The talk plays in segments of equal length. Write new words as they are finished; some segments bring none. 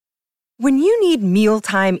When you need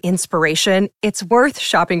mealtime inspiration, it's worth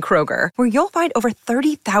shopping Kroger, where you'll find over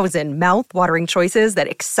 30,000 mouth-watering choices that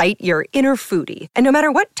excite your inner foodie. And no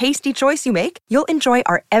matter what tasty choice you make, you'll enjoy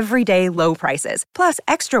our everyday low prices, plus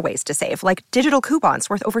extra ways to save, like digital coupons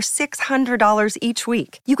worth over $600 each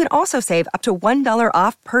week. You can also save up to $1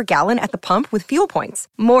 off per gallon at the pump with fuel points.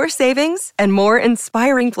 More savings and more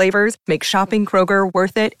inspiring flavors make shopping Kroger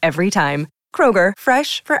worth it every time. Kroger,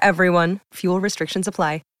 fresh for everyone. Fuel restrictions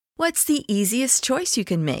apply. What's the easiest choice you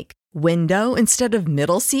can make? Window instead of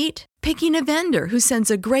middle seat? Picking a vendor who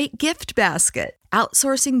sends a great gift basket?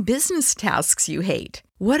 Outsourcing business tasks you hate?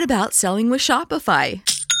 What about selling with Shopify?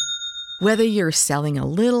 Whether you're selling a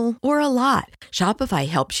little or a lot, Shopify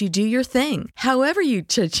helps you do your thing, however you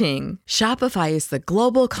cha-ching. Shopify is the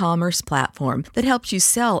global commerce platform that helps you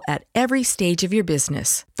sell at every stage of your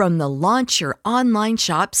business. From the launch your online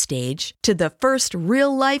shop stage to the first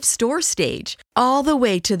real-life store stage, all the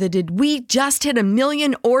way to the did we just hit 1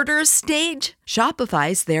 million orders stage.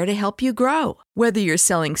 Shopify's there to help you grow. Whether you're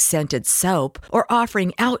selling scented soap or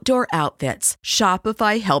offering outdoor outfits,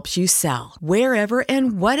 Shopify helps you sell. Wherever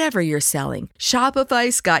and whatever you're selling,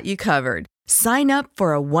 Shopify's got you covered. Sign up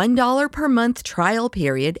for a $1 per month trial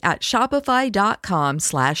period at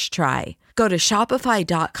shopify.com/try. Go to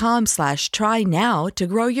shopify.com/try now to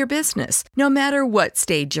grow your business, no matter what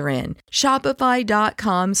stage you're in.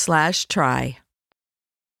 Shopify.com/try.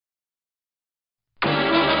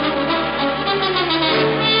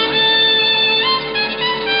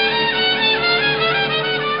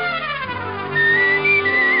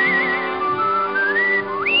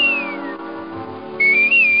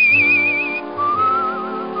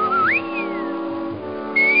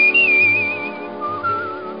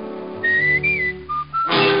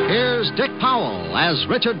 Dick Powell as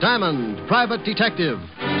Richard Diamond, private detective.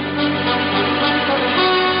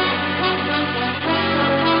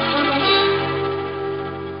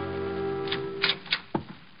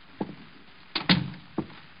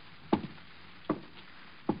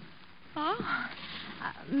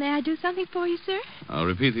 May I do something for you, sir? I'll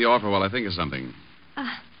repeat the offer while I think of something.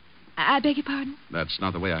 I beg your pardon? That's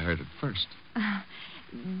not the way I heard it first.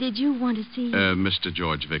 Did you want to see... Mr.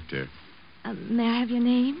 George Victor. May I have your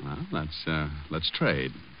name? Well, let's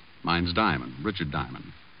trade. Mine's Diamond, Richard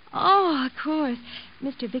Diamond. Oh, of course.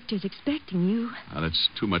 Mr. Victor's expecting you. Well, it's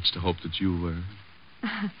too much to hope that you...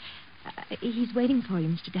 He's waiting for you,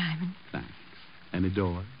 Mr. Diamond. Thanks. Any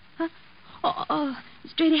door? Huh? Oh,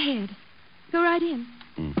 straight ahead. Go right in.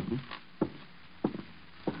 Mm-hmm.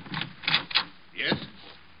 Yes?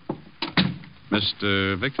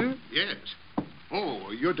 Mr. Victor? Yes. Oh,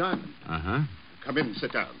 you're Diamond. Uh-huh. Come in and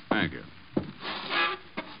sit down. Thank you.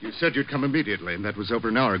 You said you'd come immediately, and that was over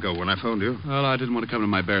an hour ago when I phoned you. Well, I didn't want to come in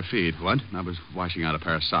my bare feet. What? I was washing out a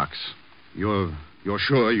pair of socks. You're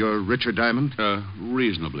sure you're Richard Diamond?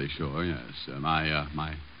 Reasonably sure, yes.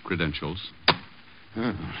 My credentials.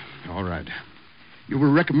 Oh, all right. You were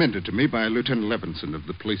recommended to me by Lieutenant Levinson of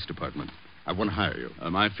the police department. I want to hire you.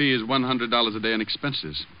 My fee is $100 a day in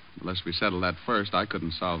expenses. Unless we settle that first, I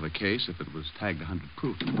couldn't solve the case if it was tagged 100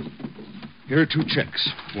 proof. Here are 2 checks.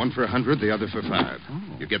 One for 100, the other for 5. Oh.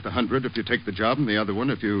 You get the 100 if you take the job, and the other one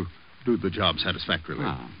if you do the job satisfactorily.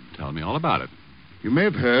 Ah, tell me all about it. You may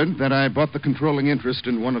have heard that I bought the controlling interest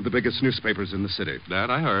in one of the biggest newspapers in the city. That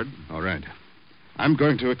I heard. All right. I'm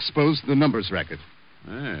going to expose the numbers racket.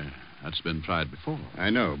 That's been tried before. I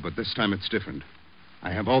know, but this time it's different.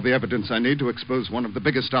 I have all the evidence I need to expose one of the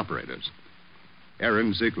biggest operators,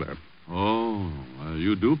 Aaron Ziegler. Oh, well,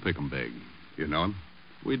 you do pick 'em big. You know him?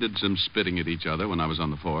 We did some spitting at each other when I was on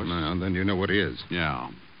the force. Well, then you know what he is. Yeah.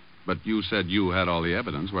 But you said you had all the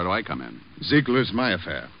evidence. Where do I come in? Ziegler's my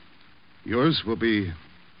affair. Yours will be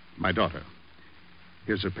my daughter.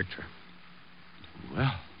 Here's her picture.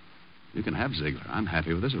 Well, you can have Ziegler. I'm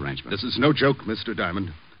happy with this arrangement. This is no joke, Mr.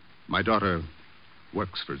 Diamond. My daughter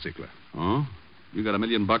works for Ziegler. Oh? You got $1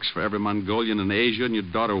 million for every Mongolian in Asia and your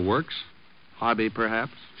daughter works? Hobby,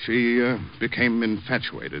 perhaps? She became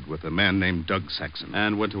infatuated with a man named Doug Saxon.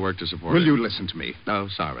 And went to work to support Will her. you listen to me? Oh,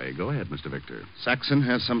 sorry. Go ahead, Mr. Victor. Saxon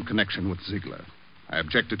has some connection with Ziegler. I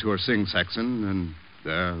objected to her seeing Saxon, and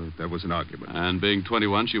there was an argument. And being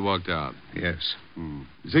 21, she walked out. Yes.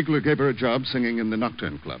 Ziegler gave her a job singing in the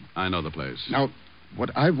Nocturne Club. I know the place. Now,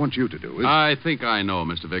 what I want you to do is... I think I know,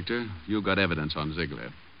 Mr. Victor. You got evidence on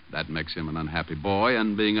Ziegler. That makes him an unhappy boy,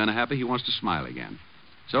 and being unhappy, he wants to smile again.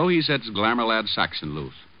 So he sets glamour lad Saxon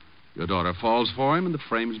loose. Your daughter falls for him, and the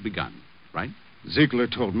frame's begun, right? Ziegler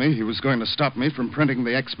told me he was going to stop me from printing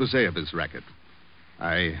the expose of his racket.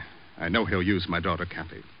 I know he'll use my daughter,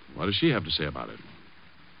 Kathy. What does she have to say about it?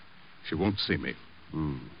 She won't see me.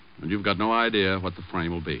 And you've got no idea what the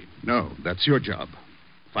frame will be. No, that's your job.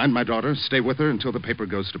 Find my daughter, stay with her until the paper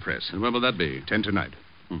goes to press. And when will that be? 10 tonight.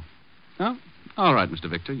 Oh, all right, Mr.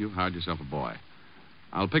 Victor. You've hired yourself a boy.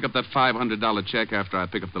 I'll pick up that $500 check after I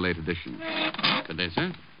pick up the late edition. Good day,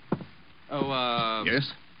 sir. Oh,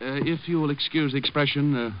 Yes? If you will excuse the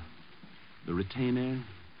expression, the retainer,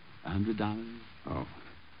 $100. Oh,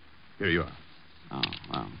 here you are. Oh,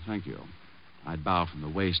 well, thank you. I'd bow from the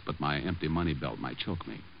waist, but my empty money belt might choke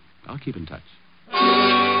me. I'll keep in touch.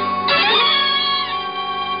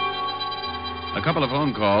 A couple of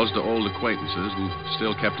phone calls to old acquaintances who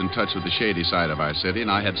still kept in touch with the shady side of our city, and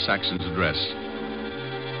I had Saxon's address.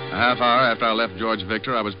 A half hour after I left George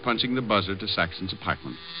Victor, I was punching the buzzer to Saxon's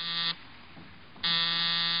apartment.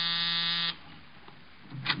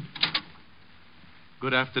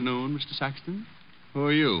 Good afternoon, Mr. Saxton. Who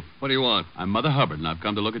are you? What do you want? I'm Mother Hubbard, and I've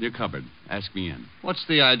come to look at your cupboard. Ask me in. What's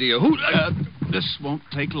the idea? Who? This won't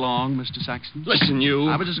take long, Mr. Saxton. Listen, you.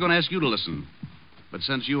 I was just going to ask you to listen. But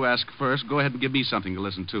since you asked first, go ahead and give me something to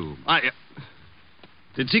listen to.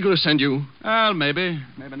 Did Ziegler send you? Well, maybe.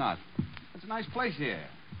 Maybe not. It's a nice place here.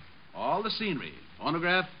 All the scenery.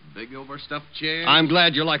 Phonograph, big overstuffed chairs. I'm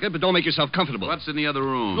glad you like it, but don't make yourself comfortable. What's in the other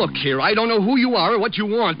room? Look here, I don't know who you are or what you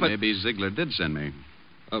want, but... Maybe Ziegler did send me.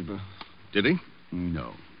 Did he?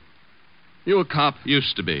 No. You a cop?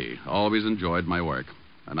 Used to be. Always enjoyed my work.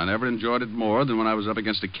 And I never enjoyed it more than when I was up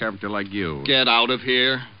against a character like you. Get out of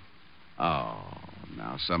here. Oh,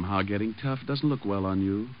 now somehow getting tough doesn't look well on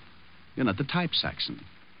you. You're not the type, Saxon.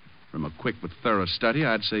 From a quick but thorough study,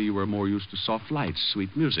 I'd say you were more used to soft lights,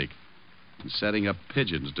 sweet music, and setting up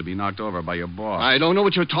pigeons to be knocked over by your boss. I don't know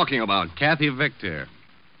what you're talking about. Kathy Victor.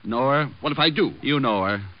 Know her? What if I do? You know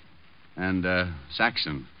her. And,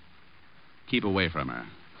 Saxon, keep away from her.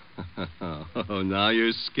 Oh, now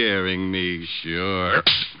you're scaring me. Sure.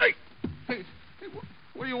 Hey,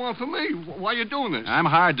 what do you want from me? Why are you doing this? I'm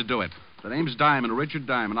hired to do it. The name's Diamond, Richard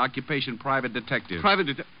Diamond, occupation private detective.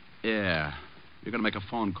 Yeah. You're going to make a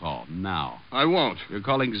phone call now. I won't. You're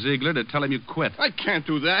calling Ziegler to tell him you quit. I can't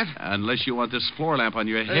do that. Unless you want this floor lamp on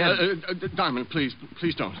your head. Diamond, please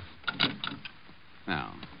don't.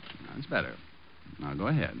 Now, that's better. Now, go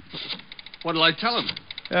ahead. What'll I tell him?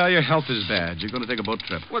 Your health is bad. You're going to take a boat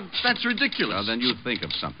trip. Well, that's ridiculous. Well, then you think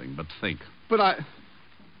of something, but think.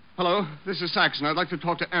 Hello, this is Saxon. I'd like to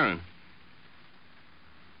talk to Aaron.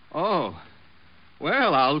 Oh.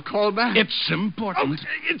 Well, I'll call back. It's important. Oh,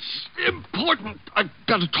 it's important. I've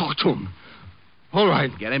got to talk to him. All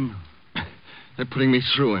right. Get him? They're putting me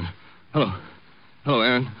through in. Hello,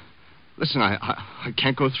 Aaron. Listen, I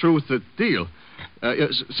can't go through with the deal.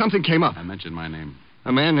 Something came up. I mentioned my name.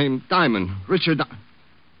 A man named Diamond. Richard.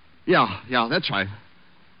 Yeah, that's right.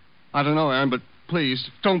 I don't know, Aaron, but please,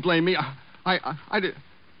 don't blame me. I did.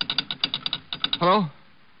 Hello,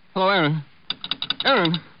 Aaron.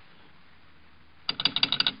 Aaron.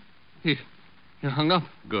 He hung up.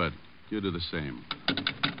 Good. You do the same.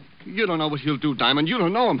 You don't know what he'll do, Diamond. You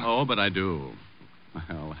don't know him. Oh, but I do.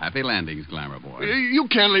 Well, happy landings, Glamour Boy. You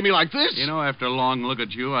can't leave me like this. You know, after a long look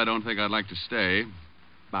at you, I don't think I'd like to stay.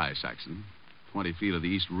 Bye, Saxon. 20 feet of the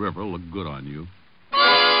East River will look good on you.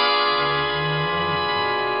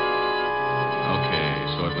 Okay,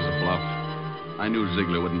 so it was a bluff. I knew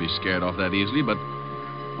Ziegler wouldn't be scared off that easily, but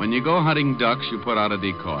when you go hunting ducks, you put out a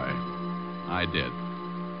decoy. I did.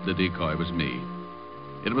 The decoy was me.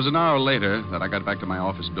 It was an hour later that I got back to my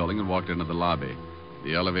office building and walked into the lobby.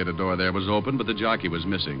 The elevator door there was open, but the jockey was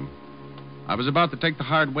missing. I was about to take the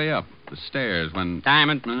hard way up, the stairs, when...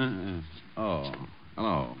 Diamond. Oh,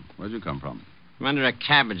 hello. Where'd you come from? I'm under a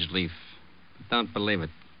cabbage leaf. Don't believe it.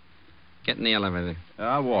 Get in the elevator.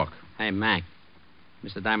 I'll walk. Hey, Mac.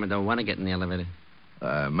 Mr. Diamond don't want to get in the elevator.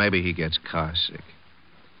 Maybe he gets car sick.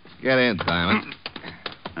 Get in, Diamond.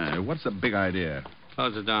 What's the big idea?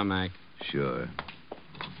 Close the door, Mac. Sure.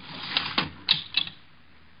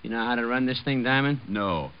 You know how to run this thing, Diamond?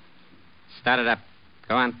 No. Start it up.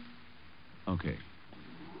 Go on. Okay.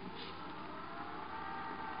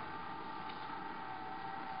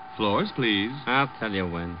 Floors, please. I'll tell you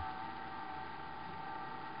when.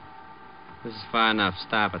 This is far enough.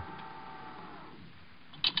 Stop it.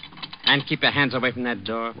 And keep your hands away from that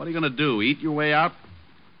door. What are you going to do, eat your way out?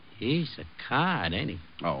 He's a card, ain't he?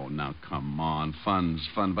 Oh, now, come on. Fun's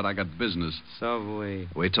fun, but I got business. So have we.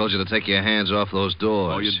 We told you to take your hands off those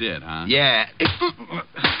doors. Oh, you did, huh? Yeah.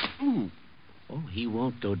 Oh, he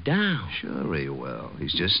won't go down. Sure he will.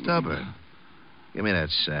 He's just stubborn. Give me that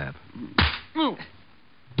sap.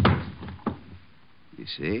 You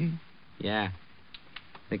see? Yeah.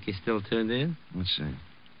 Think he's still tuned in? Let's see.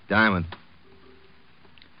 Diamond.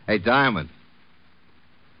 Hey, Diamond.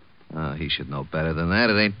 Oh, he should know better than that.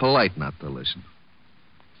 It ain't polite not to listen.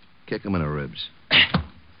 Kick him in the ribs.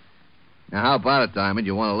 Now, how about it, Diamond?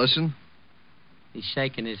 You want to listen? He's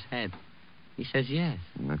shaking his head. He says yes.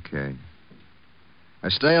 Okay. Now,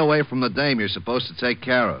 stay away from the dame you're supposed to take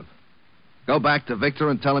care of. Go back to Victor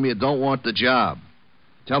and tell him you don't want the job.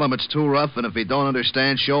 Tell him it's too rough, and if he don't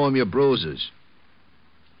understand, show him your bruises.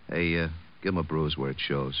 Hey, give him a bruise where it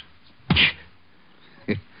shows.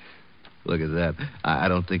 Look at that. I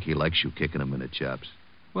don't think he likes you kicking him in the chops.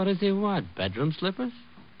 What does he want? Bedroom slippers?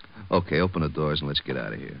 Okay, open the doors and let's get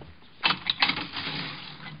out of here.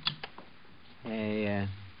 Hey,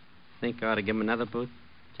 think I ought to give him another boot?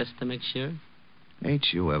 Just to make sure? Ain't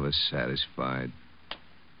you ever satisfied?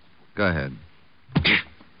 Go ahead.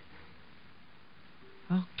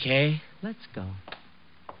 Okay, let's go.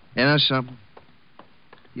 You know something?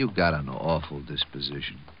 You got an awful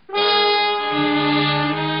disposition.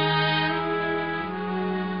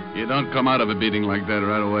 You don't come out of a beating like that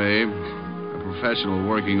right away. A professional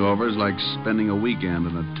working over is like spending a weekend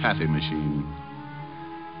in a taffy machine.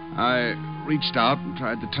 I reached out and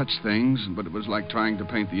tried to touch things, but it was like trying to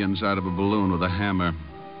paint the inside of a balloon with a hammer.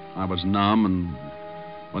 I was numb, and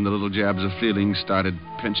when the little jabs of feeling started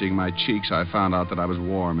pinching my cheeks, I found out that I was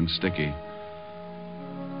warm and sticky.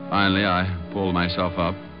 Finally, I pulled myself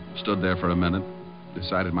up, stood there for a minute,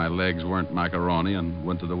 decided my legs weren't macaroni, and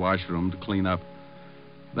went to the washroom to clean up.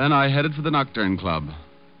 Then I headed for the Nocturne Club.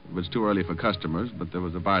 It was too early for customers, but there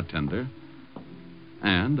was a bartender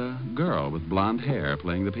and a girl with blonde hair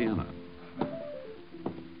playing the piano.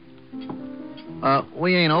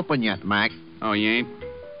 We ain't open yet, Mac. Oh, you ain't?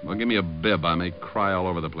 Well, give me a bib. I may cry all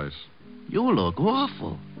over the place. You look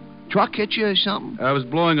awful. Truck hit you or something? I was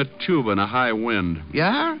blowing a tube in a high wind.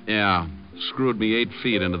 Yeah? Yeah. Screwed me 8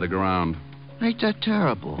 feet into the ground. Ain't that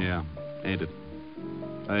terrible? Yeah, ain't it?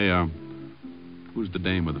 Hey, who's the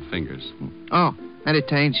dame with the fingers? Oh,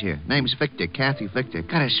 entertains here. Name's Victor, Kathy Victor.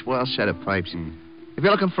 Got a swell set of pipes. If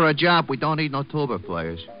you're looking for a job, we don't need no tuba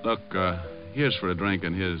players. Look, here's for a drink,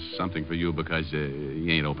 and here's something for you because you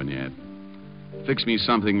ain't open yet. Fix me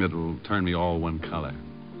something that'll turn me all one color.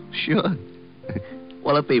 Sure.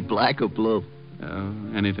 Will it be black or blue?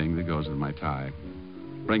 Anything that goes with my tie.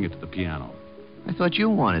 Bring it to the piano. I thought you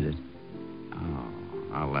wanted it. Oh,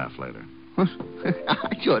 I'll laugh later. I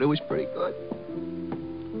thought it was pretty good.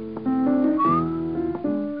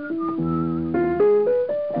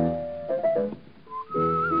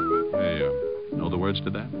 Hey, know the words to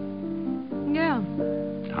that? Yeah.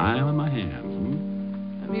 Time in my hands.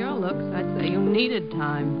 From your looks, I'd say you needed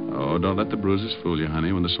time. Oh, don't let the bruises fool you,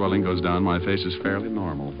 honey. When the swelling goes down, my face is fairly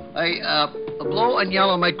normal. Hey, blue and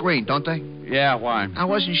yellow make green, don't they? Yeah, why? I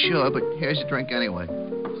wasn't sure, but here's a drink anyway.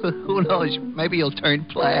 Who knows? Maybe you'll turn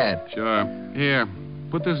plaid. Sure. Here,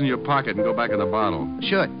 put this in your pocket and go back in the bottle.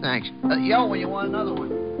 Sure, thanks. Yell when you want another one.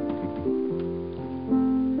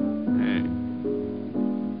 Hey.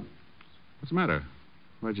 What's the matter?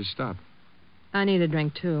 Why'd you stop? I need a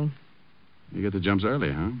drink, too. You get the jumps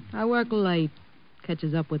early, huh? I work late.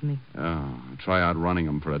 Catches up with me. Oh, try out running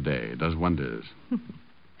them for a day. It does wonders.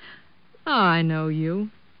 Oh, I know you.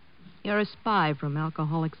 You're a spy from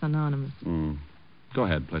Alcoholics Anonymous. Go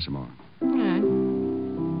ahead, play some more. All right.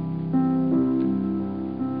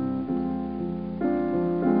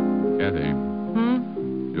 Kathy.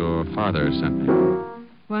 Your father sent me.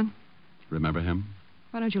 What? Remember him?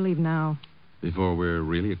 Why don't you leave now? Before we're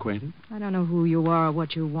really acquainted? I don't know who you are or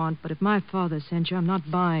what you want, but if my father sent you, I'm not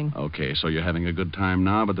buying. Okay, so you're having a good time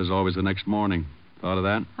now, but there's always the next morning. Thought of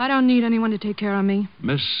that? I don't need anyone to take care of me.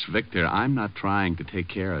 Miss Victor, I'm not trying to take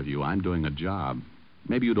care of you. I'm doing a job.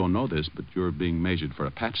 Maybe you don't know this, but you're being measured for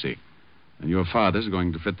a patsy. And your father's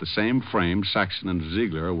going to fit the same frame Saxon and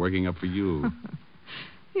Ziegler are working up for you.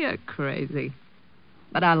 You're crazy.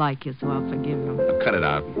 But I like you, so I'll forgive you. Now, cut it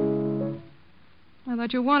out. I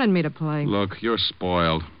thought you wanted me to play. Look, you're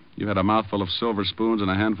spoiled. You had a mouthful of silver spoons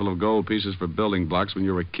and a handful of gold pieces for building blocks when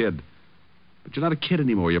you were a kid. But you're not a kid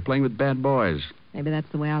anymore. You're playing with bad boys. Maybe that's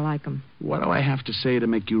the way I like them. What do I have to say to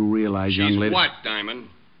make you realize, young lady? What, Diamond?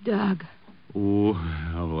 Doug. Oh,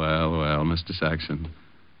 well, Mr. Saxon.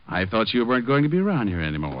 I thought you weren't going to be around here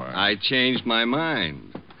anymore. I changed my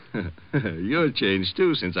mind. You're changed,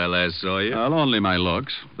 too, since I last saw you. Well, only my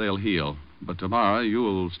looks. They'll heal. But tomorrow,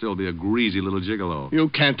 you'll still be a greasy little gigolo. You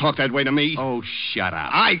can't talk that way to me. Oh, shut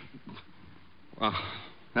up.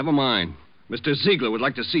 Never mind. Mr. Ziegler would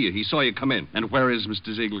like to see you. He saw you come in. And where is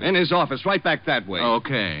Mr. Ziegler? In his office, right back that way.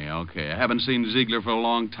 Okay. I haven't seen Ziegler for a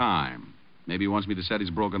long time. Maybe he wants me to set his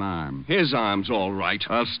broken arm. His arm's all right.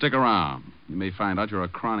 Well, stick around. You may find out you're a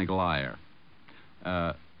chronic liar.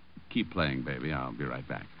 Keep playing, baby. I'll be right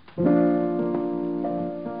back.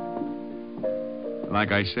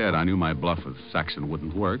 Like I said, I knew my bluff with Saxon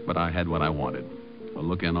wouldn't work, but I had what I wanted. A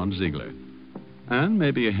look in on Ziegler. And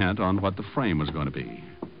maybe a hint on what the frame was going to be.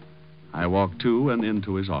 I walked to and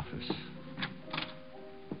into his office.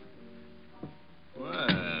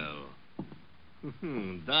 Well,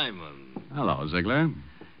 Diamond. Hello, Ziegler.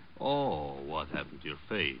 Oh, what happened to your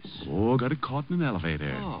face? Oh, got it caught in an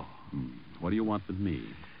elevator. Oh. What do you want with me?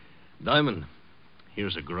 Diamond,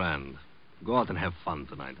 here's $1,000. Go out and have fun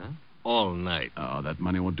tonight, huh? All night. Oh, that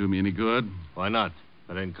money won't do me any good. Why not?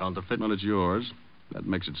 That ain't counterfeit. Well, it's yours. That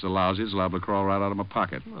makes it so lousy it's liable to crawl right out of my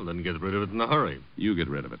pocket. Well, then get rid of it in a hurry. You get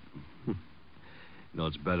rid of it. You know,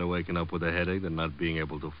 it's better waking up with a headache than not being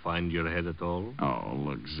able to find your head at all. Oh,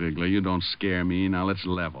 look, Ziegler, you don't scare me. Now, let's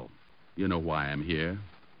level. You know why I'm here.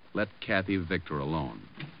 Let Kathy Victor alone.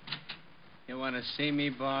 You want to see me,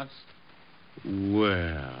 boss?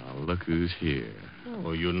 Well, look who's here.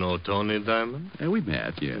 Oh, you know Tony Diamond? Hey, we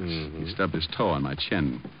met, yes. Mm-hmm. He stubbed his toe on my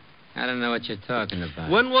chin. I don't know what you're talking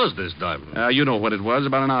about. When was this, Diamond? You know what it was,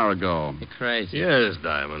 about an hour ago. You're crazy. Yes,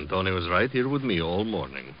 Diamond. Tony was right here with me all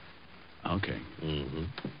morning. Okay. Mm-hmm.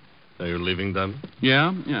 Are you leaving, Diamond?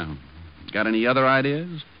 Yeah. Got any other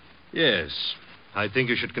ideas? Yes. I think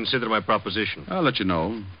you should consider my proposition. I'll let you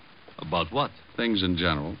know. About what? Things in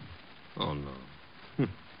general. Oh, no.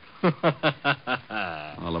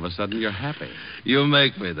 All of a sudden, you're happy. You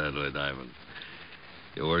make me that way, Diamond.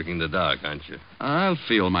 You're working the dark, aren't you? I'll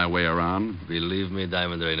feel my way around. Believe me,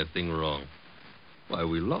 Diamond, there ain't a thing wrong. Why,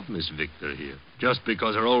 we love Miss Victor here. Just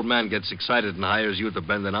because her old man gets excited and hires you to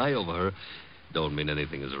bend an eye over her, don't mean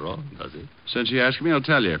anything is wrong, does it? Since you ask me, I'll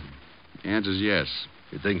tell you. The answer's yes.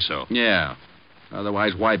 You think so? Yeah.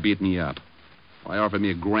 Otherwise, why beat me up? Why offer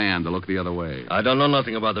me $1,000 to look the other way? I don't know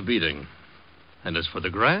nothing about the beating. And as for the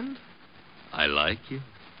 $1,000, I like you.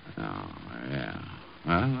 Oh, yeah.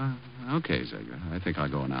 Well, okay, Ziegler. I think I'll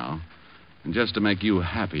go now. And just to make you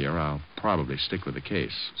happier, I'll probably stick with the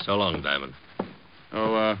case. So long, Diamond.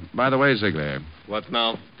 Oh, by the way, Ziegler. What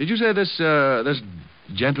now? Did you say this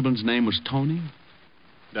gentleman's name was Tony?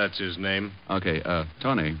 That's his name. Okay,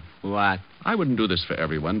 Tony. What? I wouldn't do this for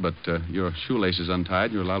everyone, but your shoelace is untied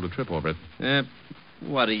and you're allowed to trip over it.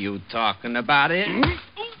 What are you talking about?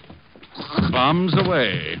 Bombs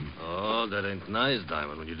away. Oh, that ain't nice,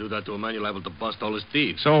 Diamond. When you do that to a man, you're liable to bust all his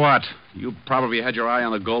teeth. So what? You probably had your eye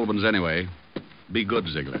on the gold ones anyway. Be good,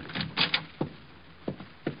 Ziegler.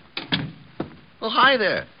 Well, hi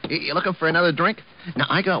there. You looking for another drink? Now,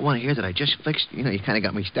 I got one here that I just fixed. You kind of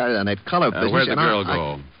got me started on that color business. Where'd the girl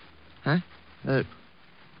go? Huh?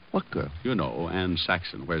 What girl? You know, Ann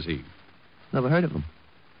Saxon. Where's he? Never heard of him.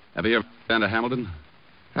 Have you ever been to Hamilton?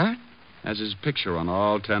 Huh? Has his picture on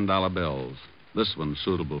all $10 bills. This one's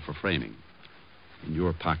suitable for framing. In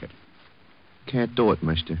your pocket. Can't do it,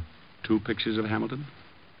 mister. 2 pictures of Hamilton?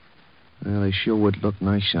 Well, they sure would look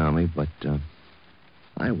nice on me, but,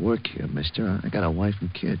 I work here, mister. I got a wife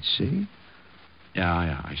and kids, see? Yeah,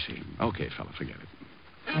 I see. Okay, fella, forget it.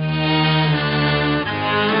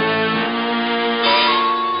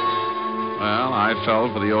 Well, I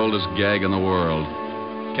fell for the oldest gag in the world.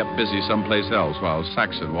 Kept busy someplace else while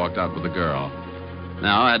Saxon walked out with the girl.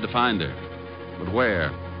 Now I had to find her. But where?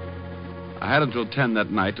 I had until 10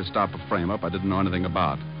 that night to stop a frame-up I didn't know anything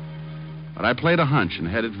about. But I played a hunch and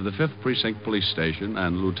headed for the 5th Precinct Police Station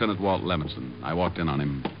and Lieutenant Walt Levinson. I walked in on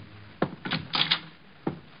him.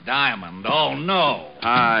 Diamond, oh, no.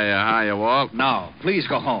 Hiya, Walt. No, please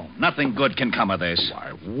go home. Nothing good can come of this.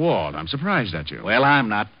 Why, Walt, I'm surprised at you. Well, I'm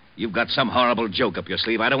not. You've got some horrible joke up your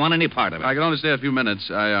sleeve. I don't want any part of it. I can only stay a few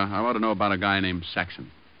minutes. I want to know about a guy named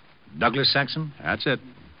Saxon. Douglas Saxon? That's it.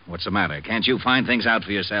 What's the matter? Can't you find things out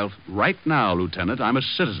for yourself? Right now, Lieutenant, I'm a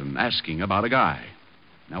citizen asking about a guy.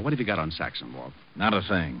 Now, what have you got on Saxon, Walt? Not a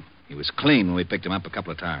thing. He was clean when we picked him up a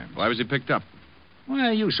couple of times. Why was he picked up?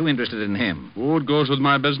 Well, you so interested in him. Oh, it goes with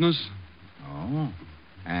my business. Oh.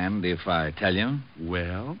 And if I tell you?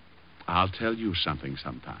 Well, I'll tell you something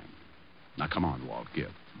sometime. Now, come on, Walt,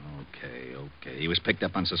 give. Okay. He was picked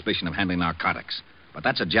up on suspicion of handling narcotics. But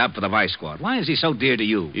that's a job for the Vice Squad. Why is he so dear to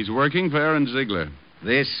you? He's working for Aaron Ziegler.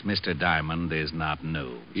 This, Mr. Diamond, is not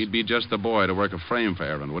news. He'd be just the boy to work a frame for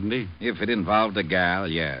Aaron, wouldn't he? If it involved a gal,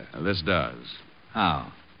 yeah. This does.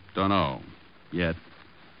 How? Don't know. Yet.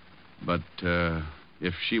 But,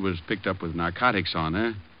 if she was picked up with narcotics on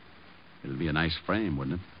her, it'd be a nice frame,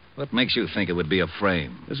 wouldn't it? What makes you think it would be a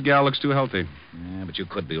frame? This gal looks too healthy. Yeah, but you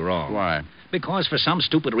could be wrong. Why? Because for some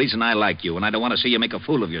stupid reason I like you, and I don't want to see you make a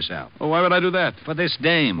fool of yourself. Well, why would I do that? For this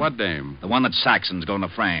dame. What dame? The one that Saxon's going to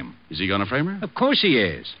frame. Is he going to frame her? Of course he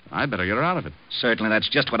is. I better get her out of it. Certainly, that's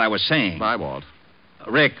just what I was saying. Bye, Walt.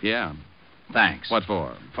 Rick. Yeah? Thanks. What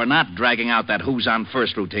for? For not dragging out that who's on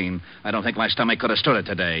first routine. I don't think my stomach could have stood it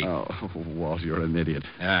today. Oh, Walt, you're an idiot.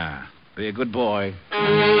 Yeah. Be a good boy.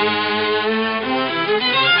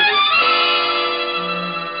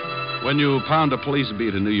 When you pound a police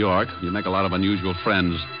beat in New York, you make a lot of unusual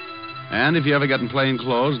friends. And if you ever get in plain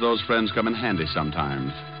clothes, those friends come in handy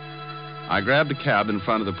sometimes. I grabbed a cab in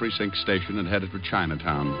front of the precinct station and headed for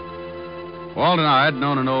Chinatown. Walt and I had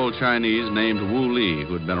known an old Chinese named Wu Li,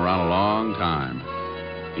 who had been around a long time.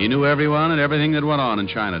 He knew everyone and everything that went on in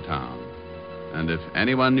Chinatown. And if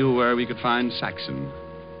anyone knew where we could find Saxon,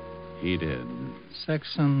 he did.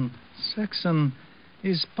 Saxon,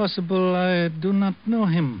 is possible I do not know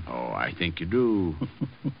him. Oh, I think you do.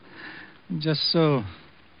 Just so.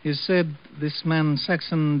 You said this man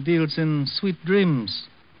Saxon deals in sweet dreams.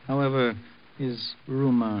 However, is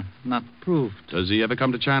rumor not proved? Does he ever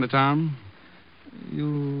come to Chinatown?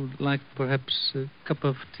 You like perhaps a cup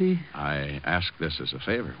of tea? I ask this as a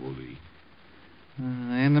favor, Wu Li.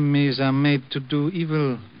 Enemies are made to do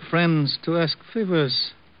evil. Friends to ask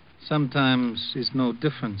favors. Sometimes is no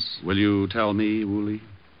difference. Will you tell me, Wu Li?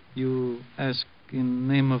 You ask in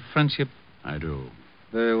name of friendship? I do.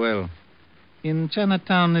 Very well. In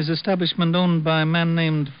Chinatown is establishment owned by a man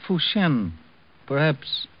named Fu Shen.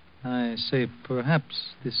 Perhaps, I say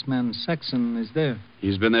perhaps, this man Saxon is there.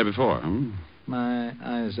 He's been there before, My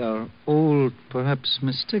eyes are old, perhaps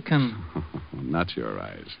mistaken. Not your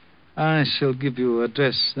eyes. I shall give you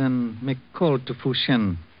address, then make call to Fu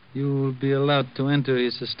Shen. You will be allowed to enter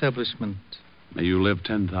his establishment. May you live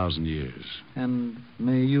 10,000 years. And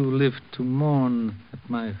may you live to mourn at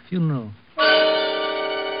my funeral.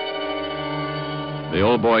 The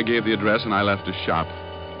old boy gave the address, and I left his shop.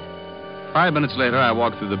 5 minutes later, I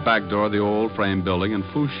walked through the back door of the old frame building, and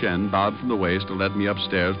Fu Shen bowed from the waist and led me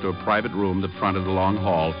upstairs to a private room that fronted a long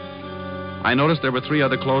hall. I noticed there were 3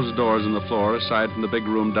 other closed doors in the floor, aside from the big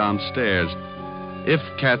room downstairs. If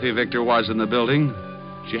Kathy Victor was in the building,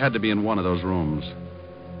 she had to be in one of those rooms.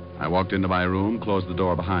 I walked into my room, closed the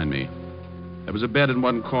door behind me. There was a bed in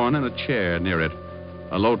one corner and a chair near it.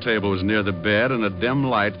 A low table was near the bed, and a dim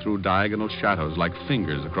light threw diagonal shadows like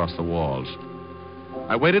fingers across the walls.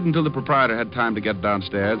 I waited until the proprietor had time to get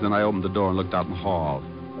downstairs, then I opened the door and looked out in the hall.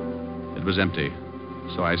 It was empty,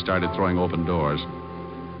 so I started throwing open doors.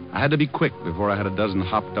 I had to be quick before I had a dozen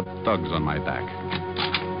hopped-up thugs on my back.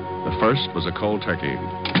 The first was a cold turkey.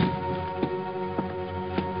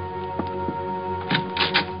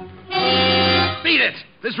 Beat it!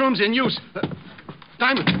 This room's in use.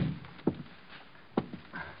 Diamond.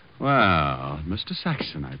 Well, Mr.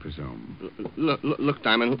 Saxon, I presume. Look,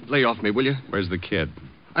 Diamond, lay off me, will you? Where's the kid?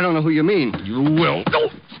 I don't know who you mean. You will. No!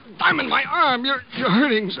 Diamond, my arm! You're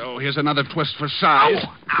hurting. So here's another twist for size.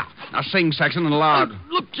 Ow. Ow. Now sing, Saxon, and loud.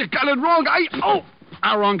 Look, you got it wrong.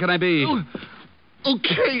 How wrong can I be?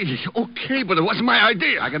 Okay, but it wasn't my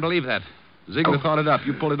idea. I can believe that. Ziegler thought it up.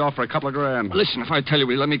 You pulled it off for a couple of grand. Listen, if I tell you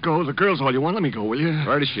we let me go, the girl's all you want. Let me go, will you?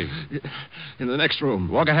 Where is she? In the next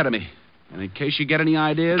room. Walk ahead of me. And in case you get any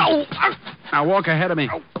ideas... No! Now walk ahead of me.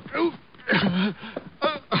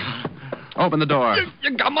 Open the door.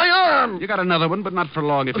 You got my arm. You got another one, but not for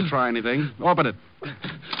long if you try anything. Open it.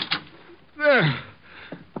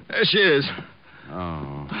 There she is.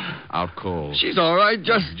 Oh, out cold. She's all right,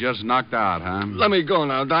 Just knocked out, huh? Let me go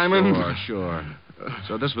now, Diamond. Sure.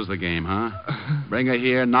 So this was the game, huh? Bring her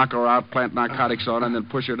here, knock her out, plant narcotics on her, and then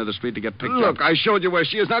push her into the street to get picked up. Look, I showed you where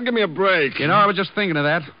she is. Now give me a break. You know, I was just thinking of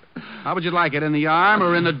that. How would you like it, in the arm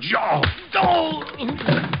or in the jaw? Oh!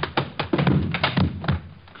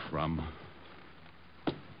 Crumb.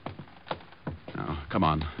 Now, come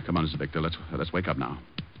on, Mr. Victor. Let's wake up now.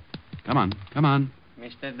 Come on.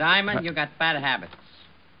 Mr. Diamond, you got bad habits.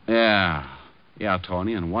 Yeah,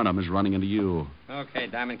 Tony, and one of them is running into you. Okay,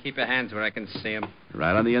 Diamond, keep your hands where I can see them.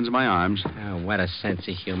 Right on the ends of my arms. Oh, what a sense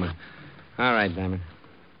of humor. All right, Diamond.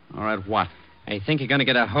 All right, what? I think you're going to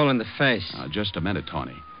get a hole in the face. Just a minute,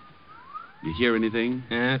 Tony. You hear anything?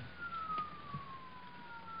 Yeah?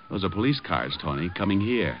 Those are police cars, Tony, coming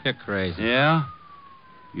here. You're crazy. Yeah?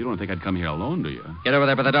 You don't think I'd come here alone, do you? Get over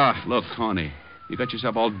there by the door. Look, Tony, you got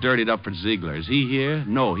yourself all dirtied up for Ziegler. Is he here?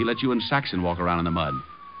 No, he let you and Saxon walk around in the mud.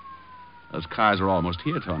 Those cars are almost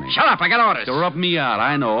here, Tony. Shut up, I got orders. To rub me out,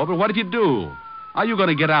 I know, but what if you do? How are you going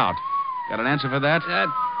to get out? Got an answer for that?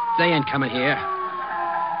 They ain't coming here.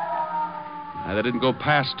 They didn't go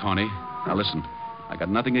past, Tony. Now, listen. I got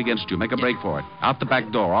nothing against you. Make a break for it. Out the back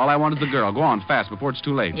door. All I want is the girl. Go on, fast, before it's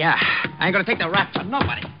too late. Yeah. I ain't going to take the rap from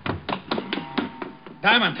nobody.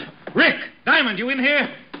 Diamond! Rick! Diamond, you in here?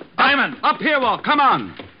 Diamond! Up here, Walt. Come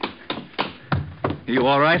on. You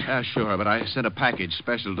all right? Sure, but I sent a package,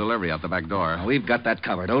 special delivery, out the back door. We've got that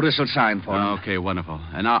covered. Otis will sign for him. Okay, wonderful.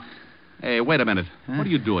 And now... Hey, wait a minute. Huh? What are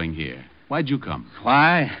you doing here? Why'd you come?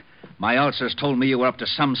 Why? My ulcers told me you were up to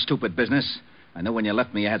some stupid business. I knew when you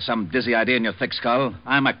left me you had some dizzy idea in your thick skull.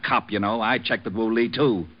 I'm a cop, you know. I checked with Wu Lee,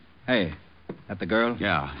 too. Hey, that the girl?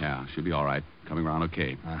 Yeah. She'll be all right. Coming around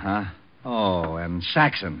okay. Uh-huh. Oh, and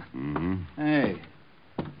Saxon. Mm-hmm. Hey,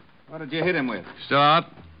 what did you hit him with? Still out?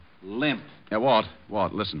 Limp. Yeah, Walt,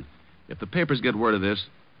 listen. If the papers get word of this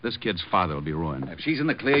kid's father will be ruined. If she's in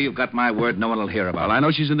the clear, you've got my word no one will hear about it. Well, I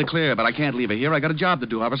know she's in the clear, but I can't leave her here. I got a job to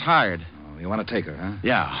do. I was hired. Oh, you want to take her, huh?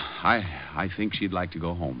 Yeah, I think she'd like to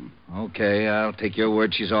go home. Okay, I'll take your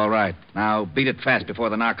word she's all right. Now, beat it fast before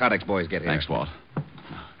the narcotics boys get here. Thanks, Walt.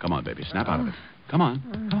 Come on, baby. Snap out of it. Come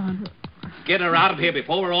on. Get her out of here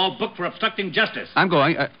before we're all booked for obstructing justice. I'm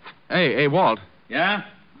going. Hey, Walt. Yeah?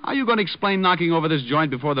 How are you going to explain knocking over this joint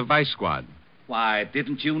before the vice squad? Why,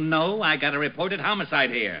 didn't you know I got a reported homicide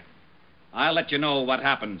here? I'll let you know what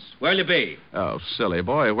happens. Where'll you be? Oh, silly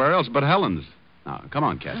boy. Where else but Helen's? Now, come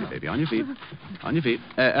on, Cassie, baby. On your feet. On your feet.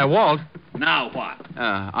 Walt. Now what?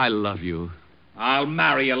 I love you. I'll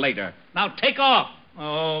marry you later. Now take off.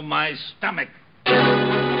 Oh, my stomach.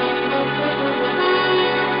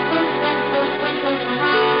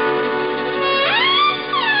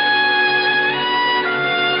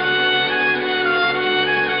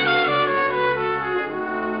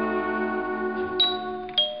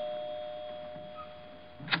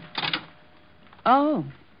 Oh.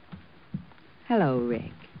 Hello,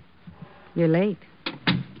 Rick. You're late.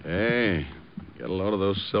 Hey, get a load of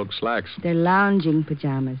those silk slacks. They're lounging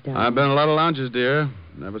pajamas, darling. I've been in a lot of lounges, dear.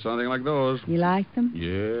 Never saw anything like those. You like them?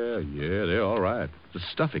 Yeah, they're all right. It's the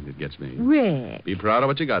stuffing that gets me. Rick. Be proud of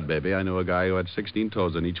what you got, baby. I knew a guy who had 16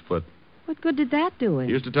 toes on each foot. What good did that do him?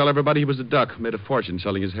 He used to tell everybody he was a duck, made a fortune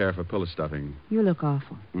selling his hair for pillow stuffing. You look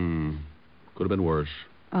awful. Could have been worse.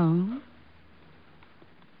 Oh?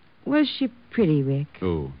 Was she pretty, Rick?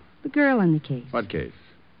 Who? The girl in the case. What case?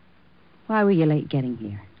 Why were you late getting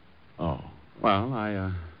here? Oh, well,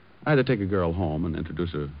 I had to take a girl home and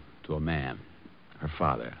introduce her to a man, her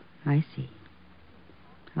father. I see.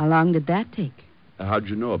 How long did that take? How'd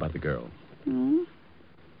you know about the girl?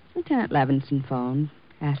 Lieutenant Levinson phoned,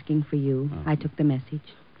 asking for you. I took the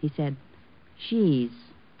message. He said, she's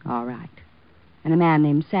all right. And a man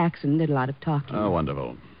named Saxon did a lot of talking. Oh,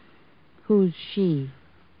 wonderful. Who's she?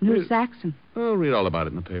 Who's Saxon? Oh, read all about it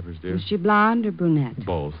in the papers, dear. Is she blonde or brunette?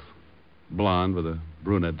 Both. Blonde with a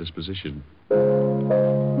brunette disposition. Got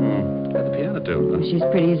the piano too, huh? She's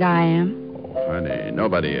pretty as I am. Oh, honey,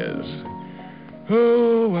 nobody is.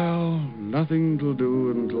 Oh, well, nothing to do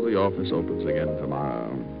until the office opens again tomorrow.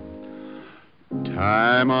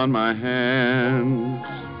 Time on my hands.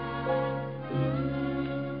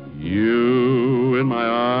 You in my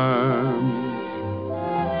arms.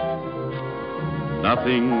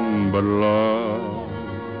 Nothing but love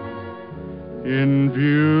in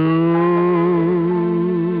view.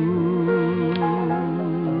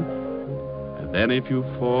 And then if you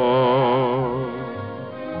fall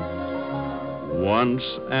once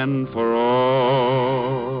and for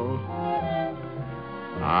all,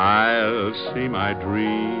 I'll see my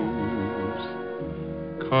dreams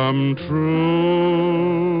come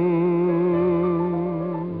true.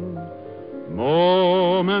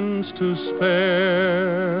 Moments to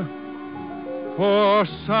spare for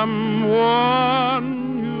someone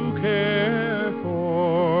you care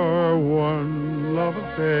for. One love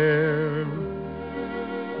affair,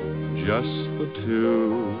 just the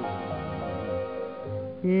two.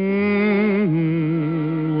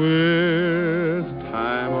 With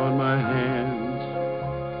time on my hands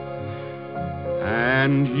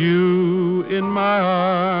and you in my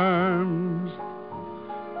arms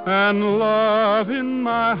and love in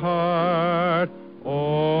my heart,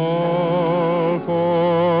 all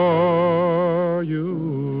for you.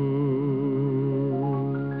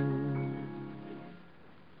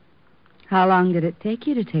 How long did it take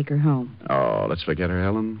you to take her home? Oh, let's forget her,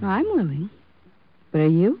 Helen. I'm willing. But are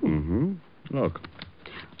you? Look.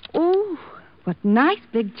 Oh, what nice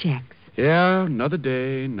big checks. Yeah, another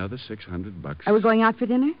day, another $600. Are we going out for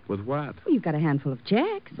dinner? With what? Well, you've got a handful of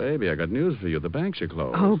checks. Baby, I got news for you. The banks are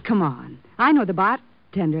closed. Oh, come on. I know the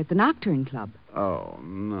bartender at the Nocturne Club. Oh,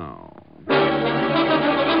 no.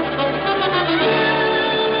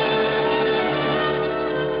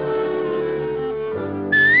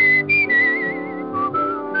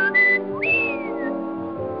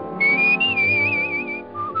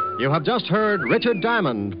 You have just heard Richard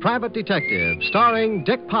Diamond, Private Detective, starring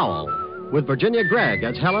Dick Powell, with Virginia Gregg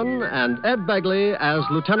as Helen and Ed Begley as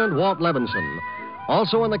Lieutenant Walt Levinson.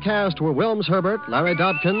 Also in the cast were Wilms Herbert, Larry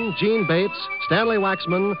Dobkin, Gene Bates, Stanley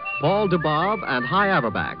Waxman, Paul DeBob, and Hy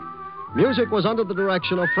Averback. Music was under the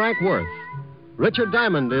direction of Frank Worth. Richard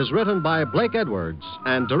Diamond is written by Blake Edwards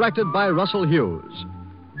and directed by Russell Hughes.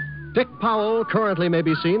 Dick Powell currently may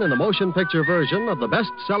be seen in the motion picture version of the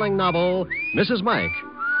best-selling novel, Mrs. Mike.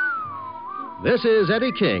 This is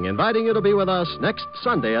Eddie King inviting you to be with us next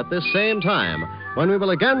Sunday at this same time when we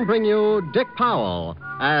will again bring you Dick Powell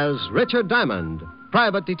as Richard Diamond,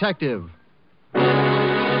 private detective.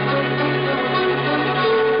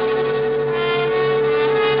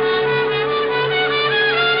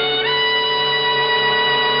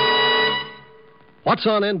 What's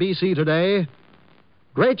on NBC today?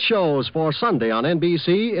 Great shows for Sunday on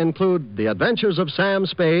NBC include The Adventures of Sam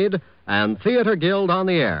Spade and Theater Guild on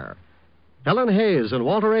the Air. Helen Hayes and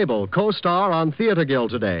Walter Abel co-star on Theater Guild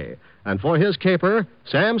today, and for his caper,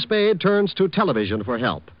 Sam Spade turns to television for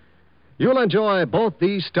help. You'll enjoy both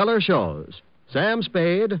these stellar shows, Sam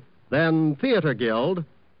Spade, then Theater Guild,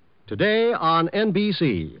 today on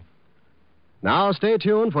NBC. Now stay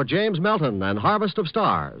tuned for James Melton and Harvest of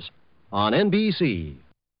Stars on NBC.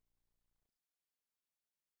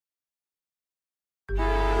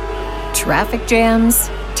 Traffic jams,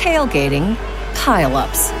 tailgating,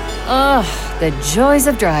 pile-ups. Ugh, the joys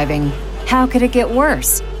of driving. How could it get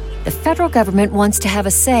worse? The federal government wants to have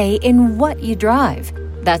a say in what you drive.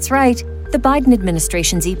 That's right. The Biden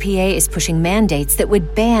administration's EPA is pushing mandates that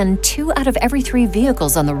would ban 2 out of every 3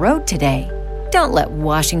 vehicles on the road today. Don't let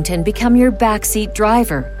Washington become your backseat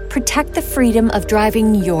driver. Protect the freedom of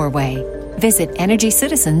driving your way. Visit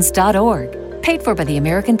EnergyCitizens.org. Paid for by the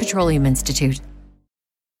American Petroleum Institute.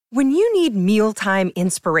 When you need mealtime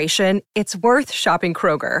inspiration, it's worth shopping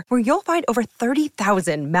Kroger, where you'll find over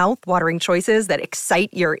 30,000 mouth-watering choices that excite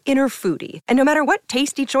your inner foodie. And no matter what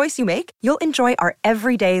tasty choice you make, you'll enjoy our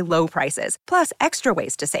everyday low prices, plus extra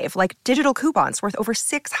ways to save, like digital coupons worth over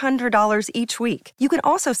 $600 each week. You can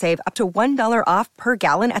also save up to $1 off per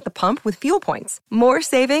gallon at the pump with fuel points. More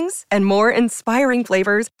savings and more inspiring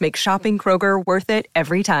flavors make shopping Kroger worth it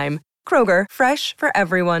every time. Kroger, fresh for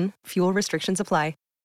everyone. Fuel restrictions apply.